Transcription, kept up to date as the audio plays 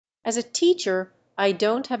As a teacher, I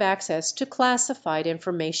don't have access to classified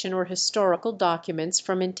information or historical documents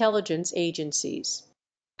from intelligence agencies.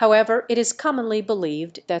 However, it is commonly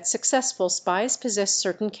believed that successful spies possess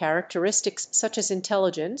certain characteristics such as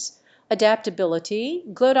intelligence, adaptability,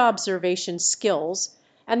 good observation skills,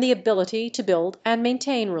 and the ability to build and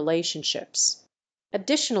maintain relationships.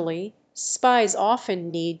 Additionally, spies often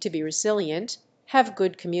need to be resilient, have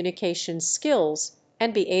good communication skills,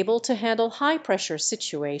 and be able to handle high-pressure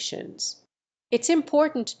situations. It's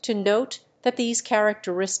important to note that these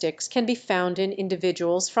characteristics can be found in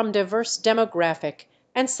individuals from diverse demographic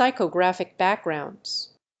and psychographic backgrounds.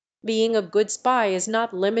 Being a good spy is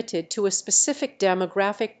not limited to a specific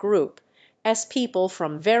demographic group, as people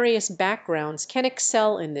from various backgrounds can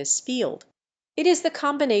excel in this field. It is the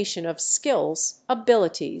combination of skills,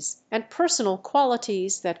 abilities, and personal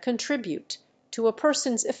qualities that contribute to a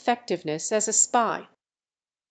person's effectiveness as a spy.